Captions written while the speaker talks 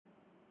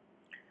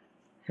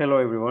Hello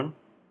everyone.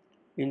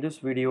 In this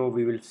video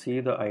we will see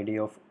the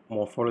idea of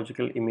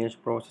morphological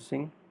image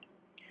processing.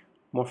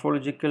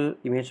 Morphological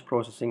image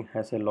processing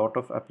has a lot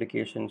of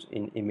applications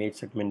in image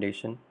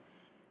segmentation.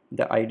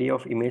 The idea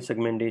of image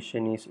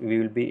segmentation is we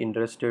will be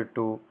interested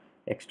to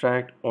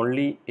extract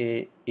only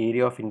a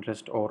area of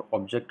interest or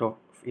object of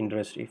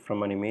interest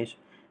from an image,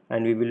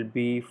 and we will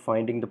be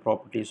finding the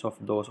properties of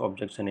those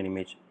objects in an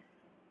image.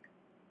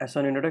 As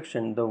an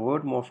introduction, the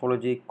word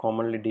morphology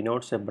commonly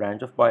denotes a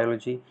branch of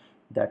biology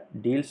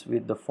that deals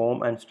with the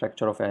form and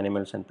structure of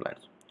animals and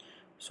plants.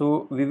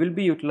 So we will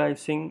be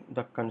utilizing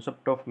the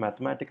concept of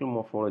mathematical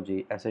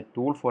morphology as a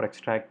tool for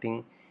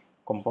extracting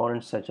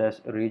components such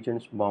as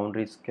regions,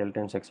 boundaries,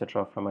 skeletons,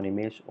 etc. from an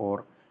image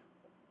or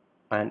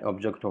an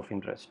object of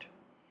interest.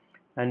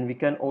 And we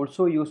can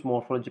also use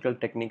morphological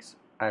techniques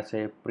as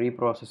a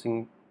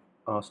pre-processing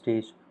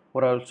stage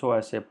or also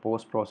as a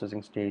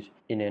post-processing stage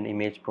in an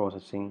image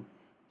processing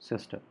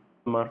system.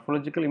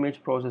 Morphological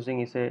image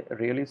processing is a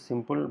really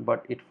simple,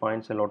 but it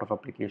finds a lot of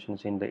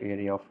applications in the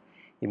area of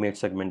image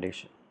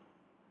segmentation.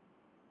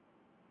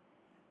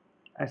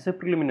 As a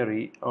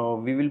preliminary,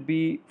 we will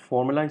be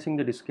formalizing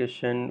the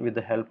discussion with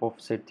the help of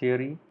set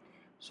theory.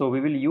 So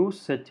we will use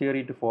set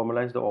theory to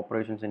formalize the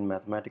operations in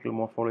mathematical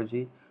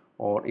morphology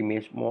or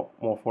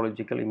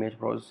morphological image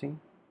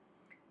processing.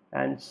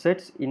 And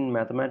sets in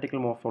mathematical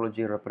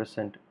morphology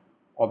represent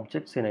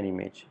objects in an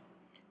image.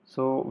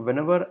 So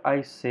whenever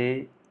I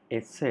say a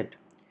set,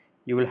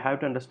 you will have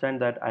to understand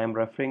that I am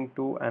referring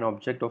to an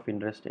object of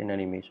interest in an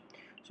image.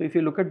 So if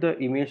you look at the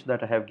image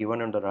that I have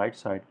given on the right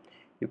side,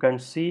 you can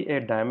see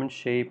a diamond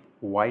shaped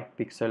white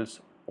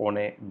pixels on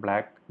a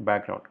black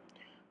background.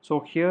 So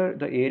here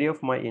the area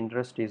of my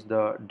interest is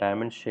the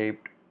diamond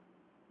shaped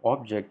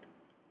object.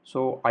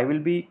 So I will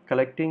be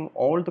collecting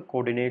all the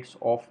coordinates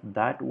of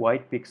that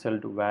white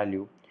pixeled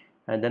value,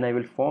 and then I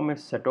will form a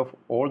set of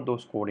all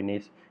those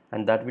coordinates,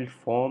 and that will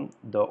form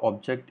the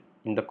object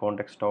in the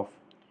context of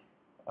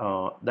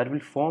that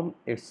will form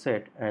a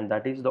set, and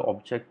that is the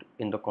object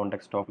in the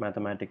context of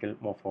mathematical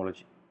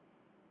morphology.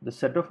 The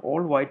set of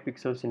all white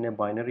pixels in a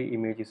binary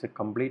image is a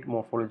complete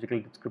morphological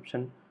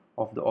description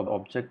of the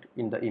object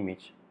in the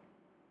image.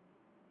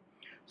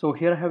 So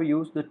here I have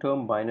used the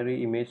term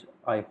binary image.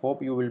 I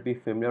hope you will be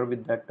familiar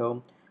with that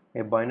term.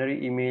 A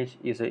binary image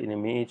is an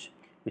image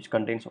which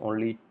contains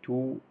only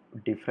two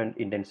different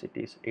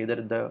intensities,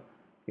 either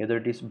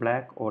it is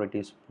black or it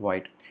is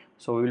white.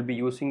 So we will be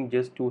using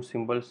just two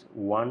symbols,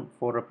 one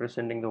for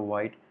representing the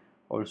white,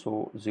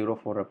 also 0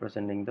 for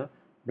representing the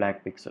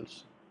black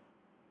pixels.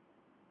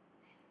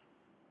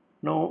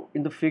 Now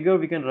in the figure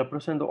we can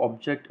represent the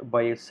object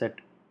by a set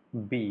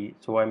B.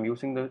 So I am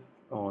using the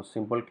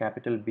symbol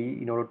capital B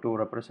in order to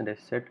represent a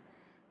set.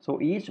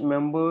 So each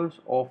members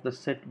of the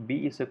set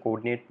B is a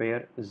coordinate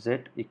pair Z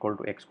equal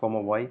to x comma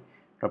y,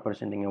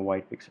 representing a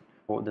white pixel.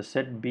 So the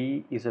set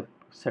B is a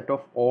set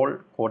of all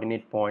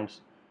coordinate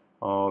points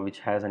which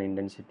has an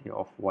intensity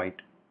of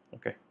white.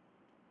 Okay.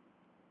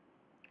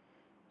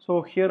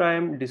 So here I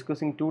am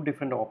discussing two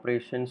different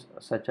operations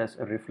such as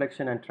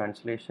reflection and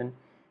translation,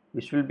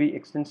 which will be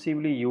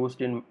extensively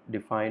used in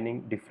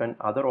defining different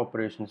other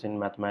operations in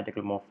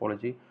mathematical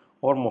morphology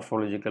or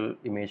morphological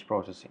image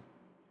processing.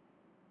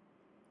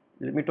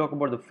 Let me talk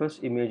about the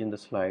first image in the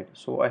slide.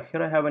 So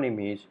here I have an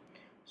image.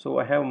 So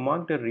I have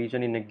marked a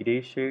region in a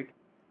gray shade.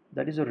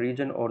 That is a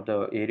region or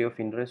the area of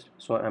interest.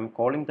 So I am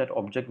calling that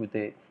object with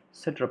a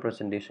set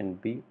representation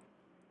B.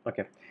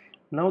 Okay.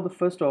 Now the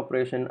first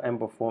operation I am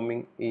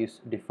performing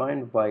is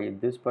defined by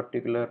this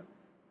particular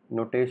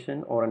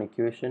notation or an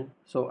equation.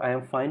 So I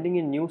am finding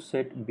a new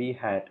set B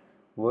hat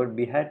where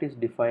B hat is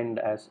defined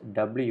as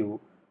W,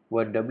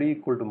 where W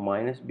equal to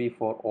minus B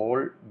for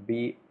all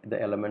B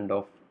the element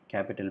of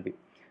capital B.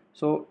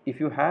 So if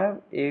you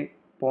have a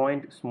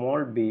point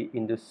small b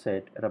in this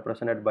set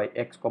represented by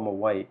x comma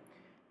y,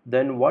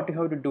 then what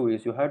you have to do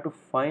is you have to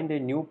find a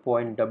new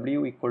point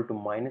W equal to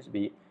minus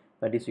B.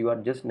 That is, you are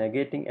just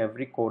negating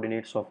every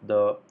coordinates of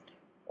the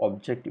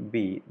object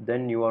B,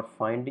 then you are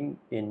finding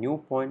a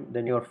new point,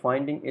 then you are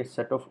finding a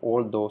set of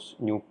all those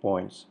new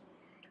points.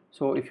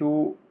 So if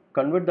you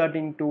convert that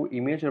into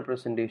image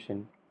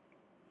representation,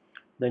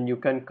 then you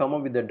can come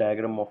up with a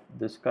diagram of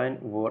this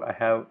kind where I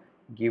have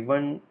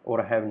given or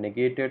I have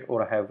negated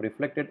or I have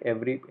reflected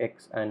every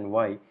x and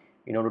y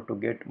in order to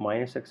get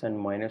minus x and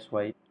minus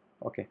y.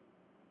 Okay,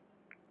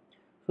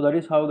 so that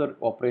is how the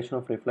operation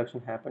of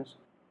reflection happens.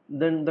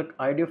 Then the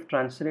idea of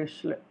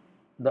translation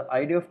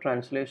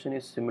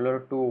is similar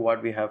to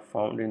what we have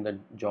found in the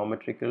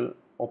geometrical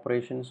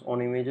operations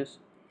on images,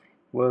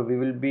 where we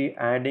will be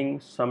adding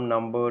some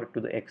number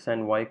to the x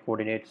and y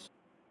coordinates,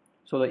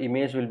 so the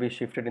image will be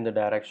shifted in the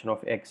direction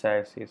of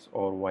x-axis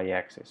or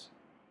y-axis.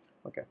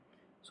 Okay,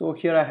 so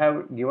here I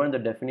have given the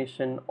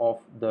definition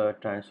of the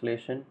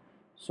translation.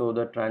 So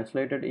the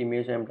translated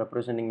image I am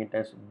representing it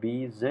as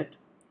BZ,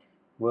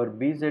 where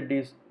BZ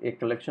is a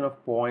collection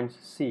of points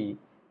C,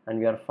 and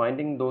we are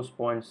finding those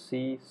points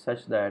C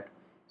such that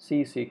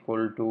C is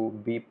equal to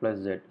B plus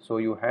Z. So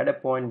you had a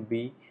point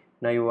B,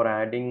 Now you are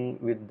adding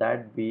with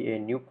that B a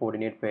new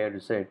coordinate pair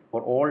Z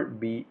for all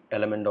B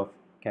element of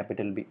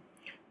capital B,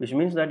 which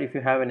means that if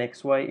you have an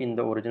XY in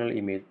the original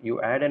image, you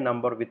add a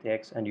number with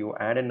X and you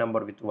add a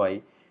number with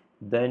Y,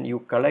 then you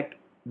collect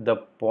the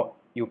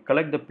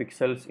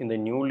pixels in the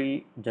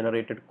newly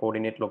generated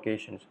coordinate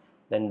locations,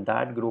 then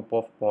that group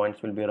of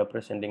points will be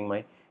representing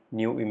my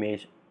new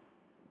image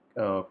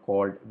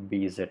called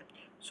BZ.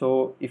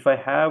 So if I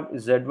have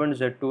Z1,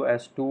 Z2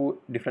 as two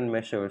different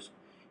measures,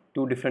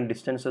 two different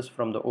distances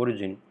from the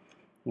origin,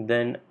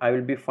 then I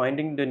will be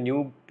finding the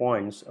new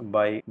points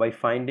by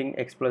finding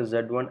X plus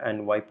Z1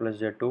 and Y plus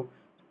Z2,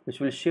 which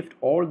will shift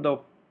all the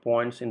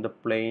points in the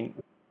plane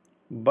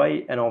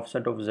by an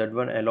offset of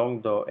Z1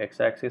 along the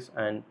x-axis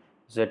and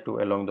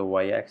Z2 along the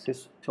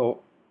y-axis.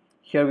 So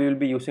here we will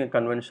be using a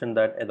convention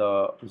that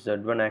the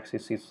Z1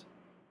 axis is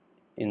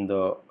in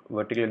the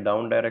vertically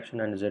down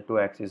direction and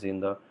Z2 axis in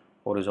the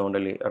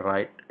horizontally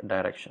right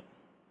direction.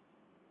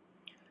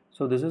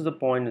 So this is the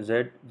point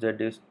Z, Z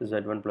is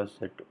Z1 plus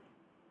Z2.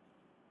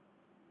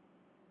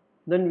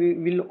 Then we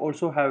will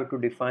also have to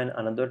define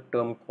another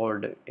term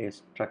called a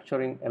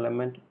structuring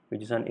element,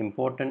 which is an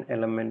important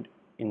element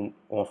in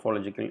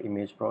morphological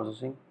image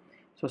processing.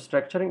 So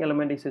structuring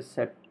element is a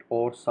set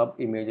or sub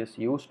images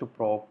used to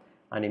probe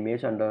an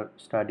image under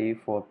study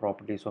for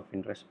properties of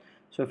interest.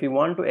 So if you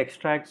want to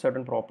extract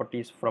certain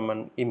properties from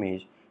an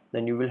image,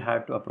 then you will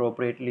have to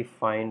appropriately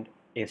find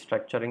a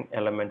structuring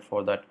element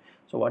for that.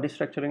 So what is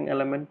structuring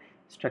element?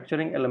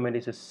 Structuring element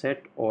is a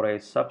set or a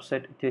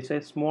subset. It is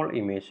a small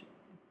image,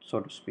 so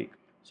to speak.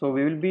 So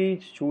we will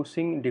be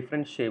choosing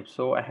different shapes.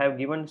 So I have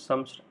given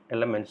some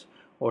elements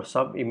or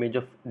sub image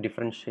of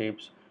different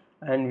shapes,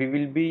 and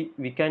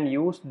we can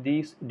use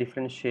these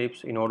different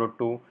shapes in order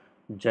to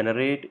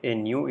generate a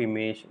new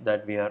image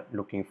that we are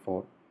looking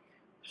for.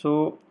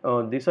 So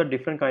these are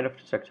different kind of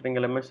structuring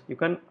elements. You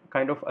can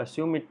kind of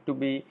assume it to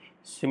be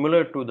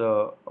similar to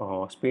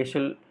the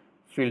spatial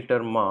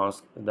filter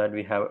mask that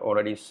we have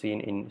already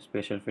seen in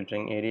spatial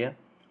filtering area.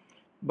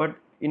 But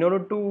in order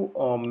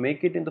to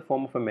make it in the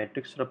form of a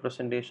matrix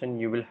representation,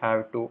 you will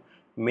have to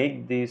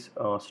make these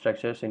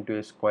structures into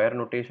a square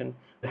notation.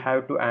 You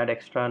have to add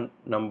extra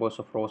numbers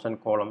of rows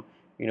and column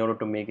in order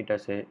to make it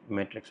as a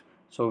matrix.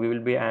 So we will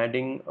be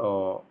adding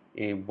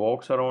a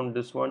box around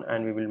this one,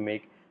 and we will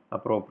make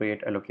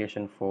appropriate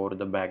allocation for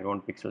the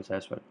background pixels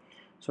as well.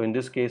 So in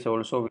this case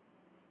also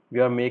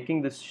we are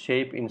making this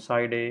shape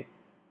inside a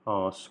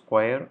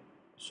square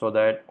so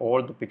that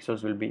all the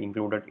pixels will be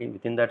included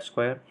within that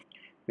square.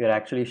 We are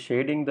actually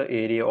shading the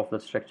area of the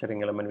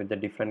structuring element with a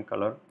different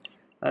color,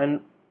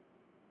 and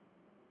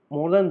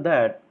more than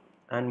that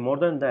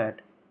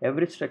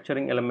every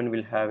structuring element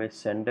will have a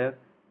center,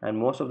 and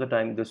most of the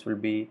time this will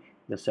be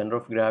the center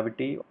of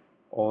gravity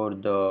or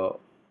the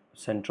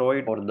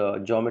centroid or the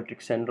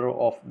geometric center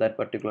of that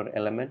particular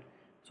element.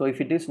 So if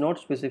it is not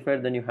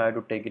specified, then you have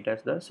to take it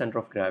as the center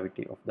of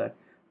gravity of that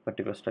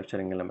particular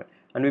structuring element,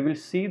 and we will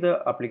see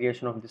the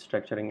application of these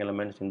structuring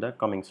elements in the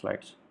coming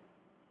slides.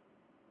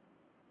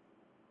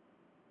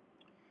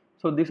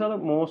 So these are the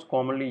most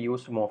commonly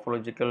used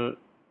morphological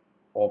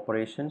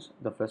operations.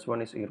 The first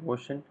one is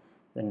erosion,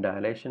 then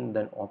dilation,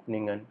 then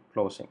opening and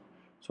closing.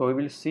 So we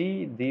will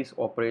see these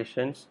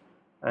operations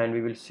and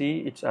we will see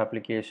its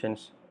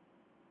applications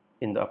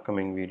in the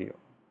upcoming video.